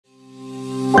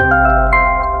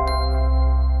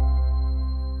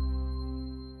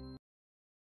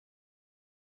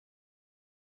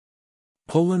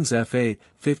Poland's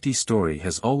FA-50 story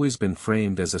has always been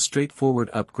framed as a straightforward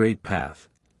upgrade path,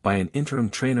 by an interim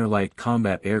trainer light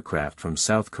combat aircraft from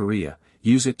South Korea,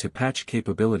 use it to patch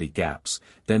capability gaps,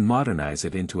 then modernize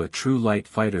it into a true light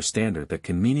fighter standard that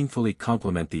can meaningfully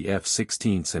complement the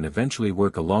F-16s and eventually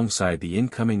work alongside the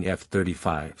incoming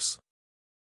F-35s.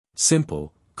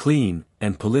 Simple, clean,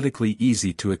 and politically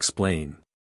easy to explain.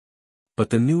 But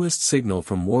the newest signal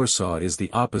from Warsaw is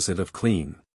the opposite of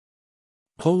clean.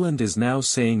 Poland is now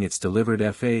saying its delivered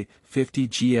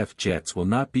FA-50GF jets will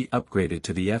not be upgraded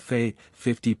to the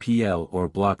FA-50PL or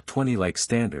Block 20-like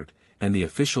standard, and the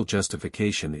official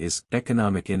justification is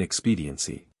economic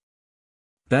inexpediency.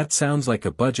 That sounds like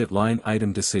a budget line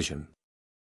item decision.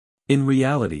 In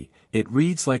reality, it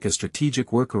reads like a strategic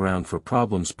workaround for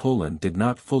problems Poland did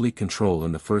not fully control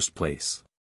in the first place.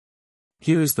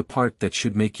 Here is the part that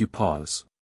should make you pause.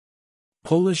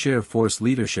 Polish Air Force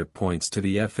leadership points to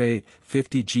the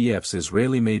FA-50GF's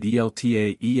Israeli-made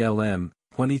ELTA ELM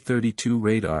 2032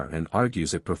 radar and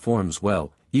argues it performs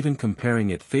well, even comparing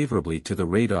it favorably to the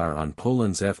radar on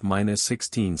Poland's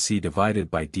F-16C divided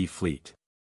by D fleet.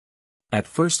 At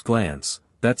first glance,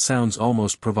 that sounds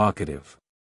almost provocative.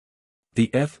 The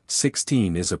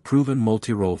F-16 is a proven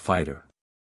multi-role fighter.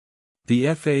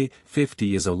 The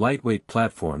FA-50 is a lightweight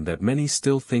platform that many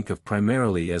still think of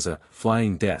primarily as a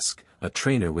flying desk, a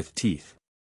trainer with teeth.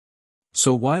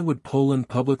 So why would Poland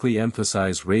publicly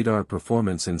emphasize radar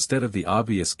performance instead of the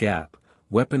obvious gap,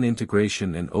 weapon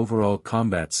integration and overall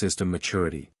combat system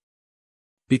maturity?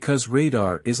 Because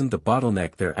radar isn't the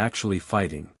bottleneck they're actually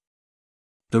fighting.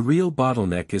 The real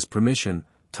bottleneck is permission,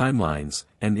 timelines,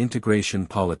 and integration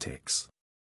politics.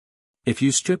 If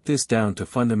you strip this down to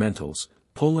fundamentals,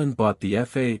 Poland bought the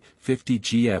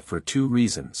FA-50GF for two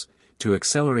reasons: to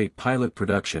accelerate pilot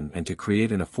production and to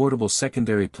create an affordable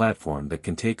secondary platform that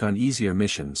can take on easier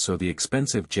missions so the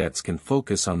expensive jets can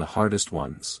focus on the hardest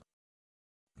ones.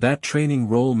 That training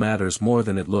role matters more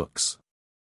than it looks.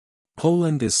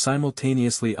 Poland is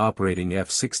simultaneously operating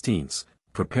F-16s,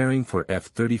 preparing for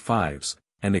F-35s,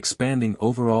 and expanding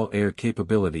overall air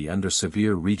capability under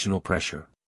severe regional pressure.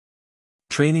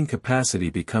 Training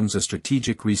capacity becomes a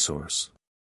strategic resource.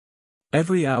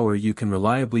 Every hour you can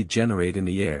reliably generate in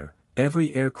the air,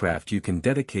 every aircraft you can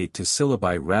dedicate to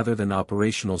syllabi rather than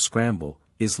operational scramble,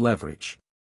 is leverage.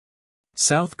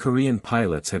 South Korean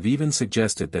pilots have even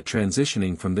suggested that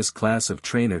transitioning from this class of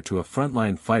trainer to a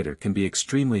frontline fighter can be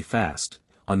extremely fast,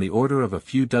 on the order of a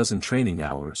few dozen training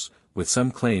hours, with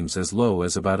some claims as low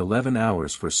as about 11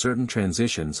 hours for certain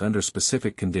transitions under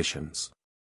specific conditions.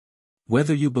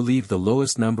 Whether you believe the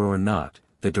lowest number or not,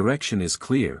 the direction is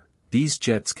clear: these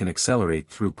jets can accelerate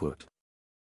throughput.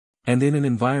 And in an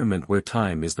environment where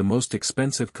time is the most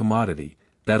expensive commodity,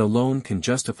 that alone can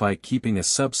justify keeping a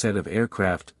subset of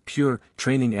aircraft pure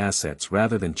training assets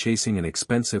rather than chasing an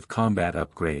expensive combat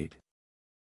upgrade.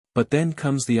 But then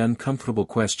comes the uncomfortable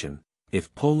question: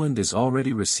 if Poland is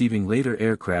already receiving later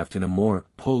aircraft in a more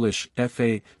Polish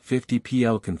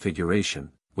FA-50PL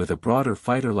configuration, with a broader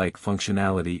fighter-like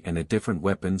functionality and a different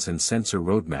weapons and sensor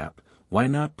roadmap, why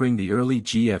not bring the early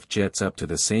GF jets up to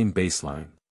the same baseline?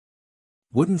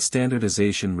 Wouldn't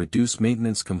standardization reduce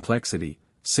maintenance complexity,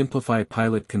 simplify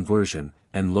pilot conversion,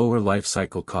 and lower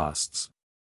lifecycle costs?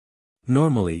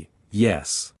 Normally,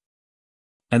 yes.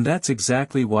 And that's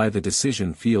exactly why the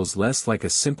decision feels less like a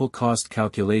simple cost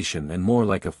calculation and more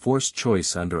like a forced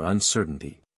choice under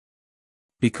uncertainty.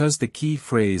 Because the key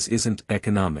phrase isn't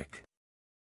economic.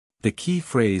 The key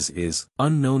phrase is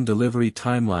unknown delivery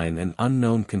timeline and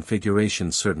unknown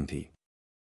configuration certainty.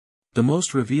 The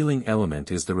most revealing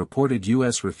element is the reported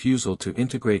U.S. refusal to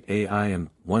integrate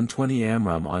AIM-120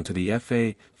 AMRAAM onto the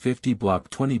FA-50 Block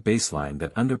 20 baseline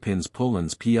that underpins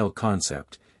Poland's PL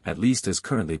concept, at least as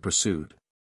currently pursued.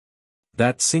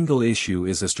 That single issue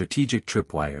is a strategic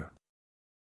tripwire.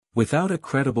 Without a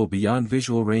credible beyond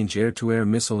visual range air-to-air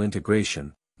missile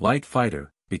integration, light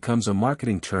fighter becomes a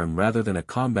marketing term rather than a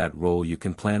combat role you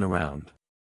can plan around.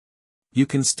 You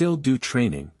can still do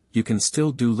training, you can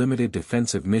still do limited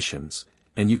defensive missions,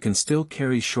 and you can still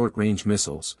carry short-range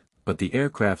missiles, but the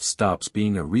aircraft stops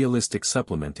being a realistic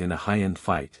supplement in a high-end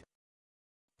fight.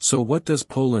 So what does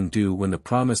Poland do when the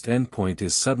promised endpoint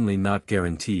is suddenly not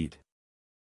guaranteed?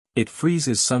 It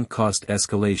freezes sunk cost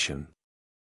escalation.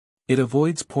 It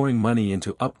avoids pouring money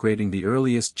into upgrading the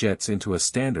earliest jets into a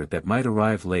standard that might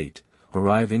arrive late,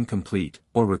 arrive incomplete,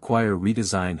 or require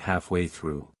redesign halfway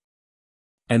through.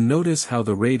 And notice how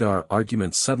the radar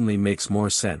argument suddenly makes more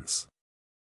sense.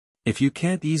 If you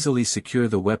can't easily secure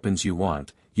the weapons you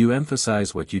want, you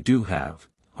emphasize what you do have: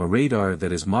 a radar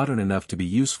that is modern enough to be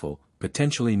useful,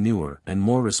 potentially newer and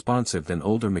more responsive than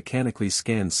older mechanically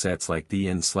scanned sets like the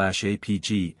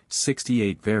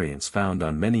N/APG-68 variants found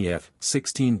on many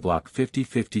F-16 Block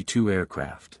 50-52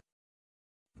 aircraft.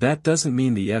 That doesn't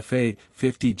mean the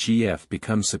FA-50GF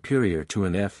becomes superior to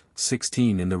an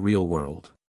F-16 in the real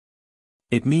world.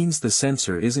 It means the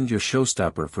sensor isn't your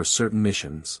showstopper for certain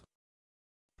missions.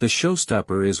 The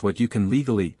showstopper is what you can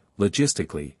legally,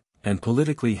 logistically, and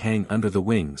politically hang under the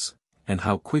wings, and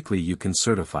how quickly you can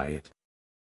certify it.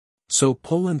 So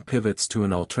Poland pivots to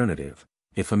an alternative.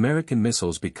 If American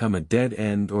missiles become a dead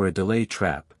end or a delay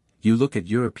trap, you look at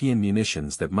European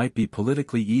munitions that might be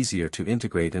politically easier to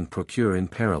integrate and procure in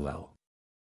parallel.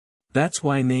 That's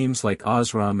why names like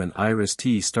Osram and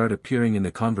IRIS-T start appearing in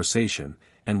the conversation,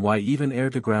 and why even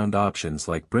air-to-ground options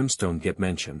like Brimstone get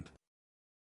mentioned.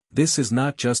 This is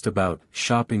not just about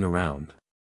shopping around.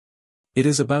 It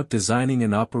is about designing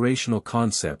an operational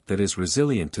concept that is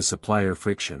resilient to supplier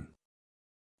friction.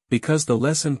 Because the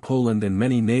lesson Poland and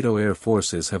many NATO air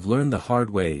forces have learned the hard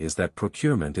way is that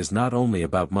procurement is not only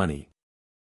about money.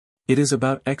 It is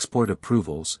about export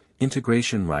approvals,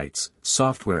 integration rights,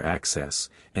 software access,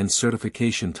 and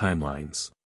certification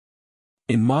timelines.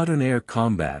 In modern air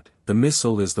combat, the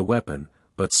missile is the weapon,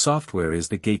 but software is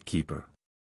the gatekeeper.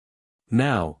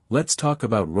 Now, let's talk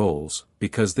about roles,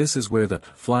 because this is where the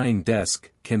flying desk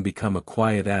can become a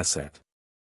quiet asset.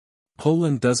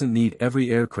 Poland doesn't need every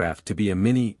aircraft to be a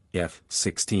mini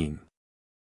F-16.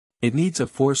 It needs a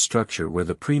force structure where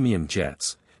the premium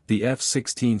jets, the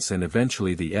F-16s and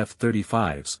eventually the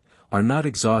F-35s, are not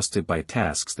exhausted by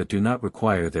tasks that do not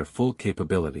require their full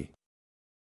capability.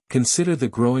 Consider the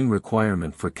growing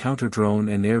requirement for counter-drone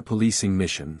and air policing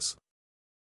missions.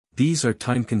 These are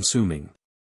time-consuming.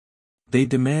 They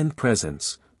demand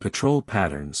presence, patrol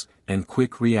patterns, and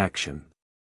quick reaction.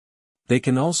 They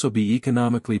can also be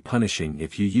economically punishing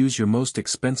if you use your most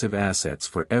expensive assets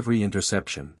for every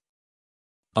interception.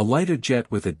 A lighter jet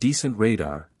with a decent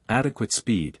radar, adequate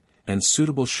speed, and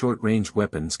suitable short-range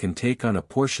weapons can take on a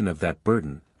portion of that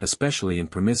burden, especially in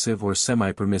permissive or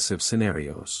semi-permissive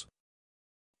scenarios.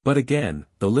 But again,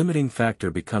 the limiting factor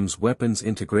becomes weapons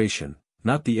integration,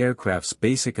 not the aircraft's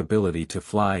basic ability to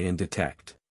fly and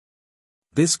detect.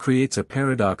 This creates a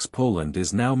paradox Poland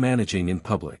is now managing in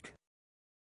public.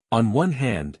 On one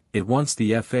hand, it wants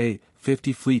the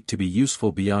FA-50 fleet to be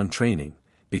useful beyond training,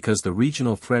 because the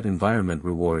regional threat environment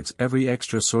rewards every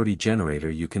extra sortie generator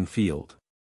you can field.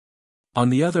 On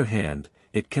the other hand,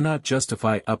 it cannot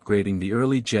justify upgrading the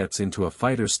early jets into a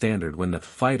fighter standard when the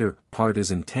fighter part is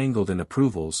entangled in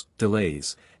approvals,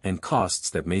 delays, and costs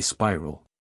that may spiral.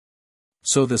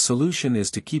 So the solution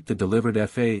is to keep the delivered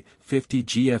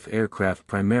FA-50GF aircraft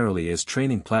primarily as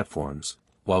training platforms,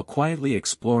 while quietly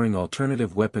exploring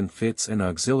alternative weapon fits and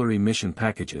auxiliary mission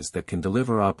packages that can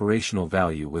deliver operational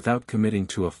value without committing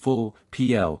to a full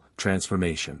PL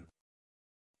transformation.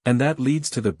 And that leads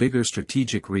to the bigger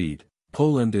strategic read: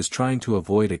 Poland is trying to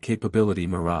avoid a capability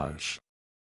mirage.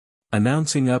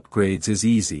 Announcing upgrades is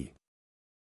easy.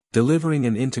 Delivering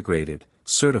an integrated,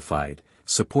 certified,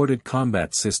 supported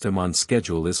combat system on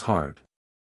schedule is hard.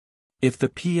 If the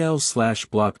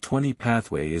PL/Block 20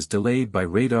 pathway is delayed by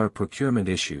radar procurement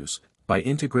issues, by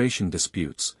integration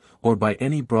disputes, or by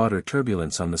any broader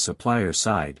turbulence on the supplier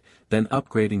side, then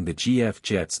upgrading the GF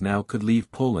jets now could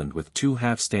leave Poland with two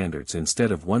half-standards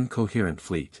instead of one coherent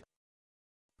fleet.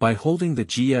 By holding the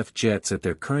GF jets at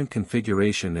their current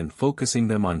configuration and focusing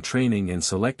them on training and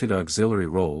selected auxiliary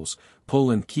roles,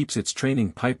 Poland keeps its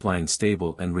training pipeline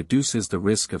stable and reduces the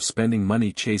risk of spending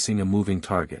money chasing a moving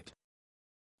target.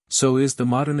 So is the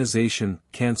modernization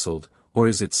cancelled, or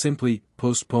is it simply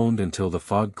postponed until the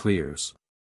fog clears?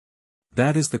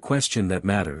 That is the question that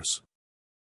matters.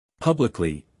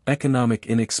 Publicly, economic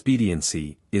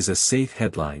inexpediency is a safe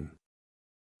headline.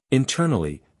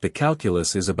 Internally, the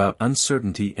calculus is about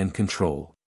uncertainty and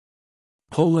control.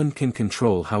 Poland can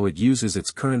control how it uses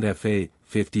its current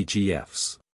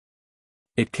FA-50GFs.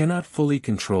 It cannot fully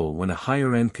control when a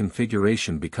higher-end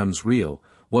configuration becomes real,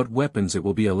 what weapons it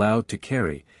will be allowed to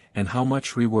carry, and how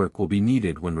much rework will be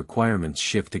needed when requirements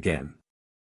shift again.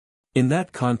 In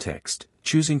that context,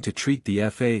 choosing to treat the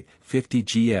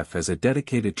FA-50GF as a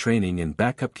dedicated training and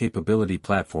backup capability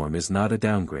platform is not a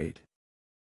downgrade.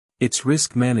 It's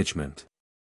risk management.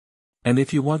 And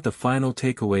if you want the final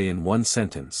takeaway in one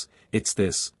sentence, it's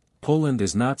this: Poland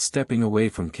is not stepping away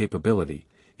from capability,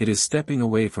 it is stepping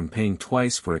away from paying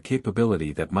twice for a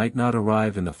capability that might not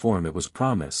arrive in the form it was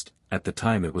promised, at the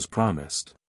time it was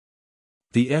promised.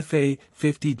 The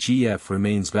FA-50GF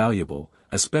remains valuable,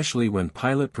 especially when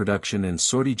pilot production and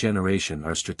sortie generation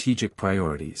are strategic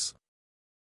priorities.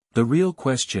 The real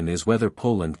question is whether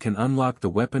Poland can unlock the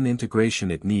weapon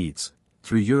integration it needs,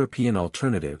 through European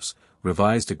alternatives,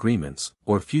 revised agreements,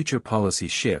 or future policy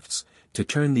shifts, to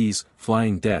turn these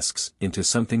flying desks into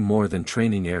something more than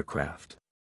training aircraft.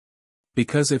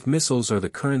 Because if missiles are the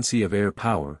currency of air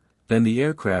power, then the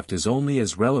aircraft is only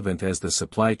as relevant as the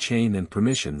supply chain and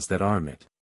permissions that arm it.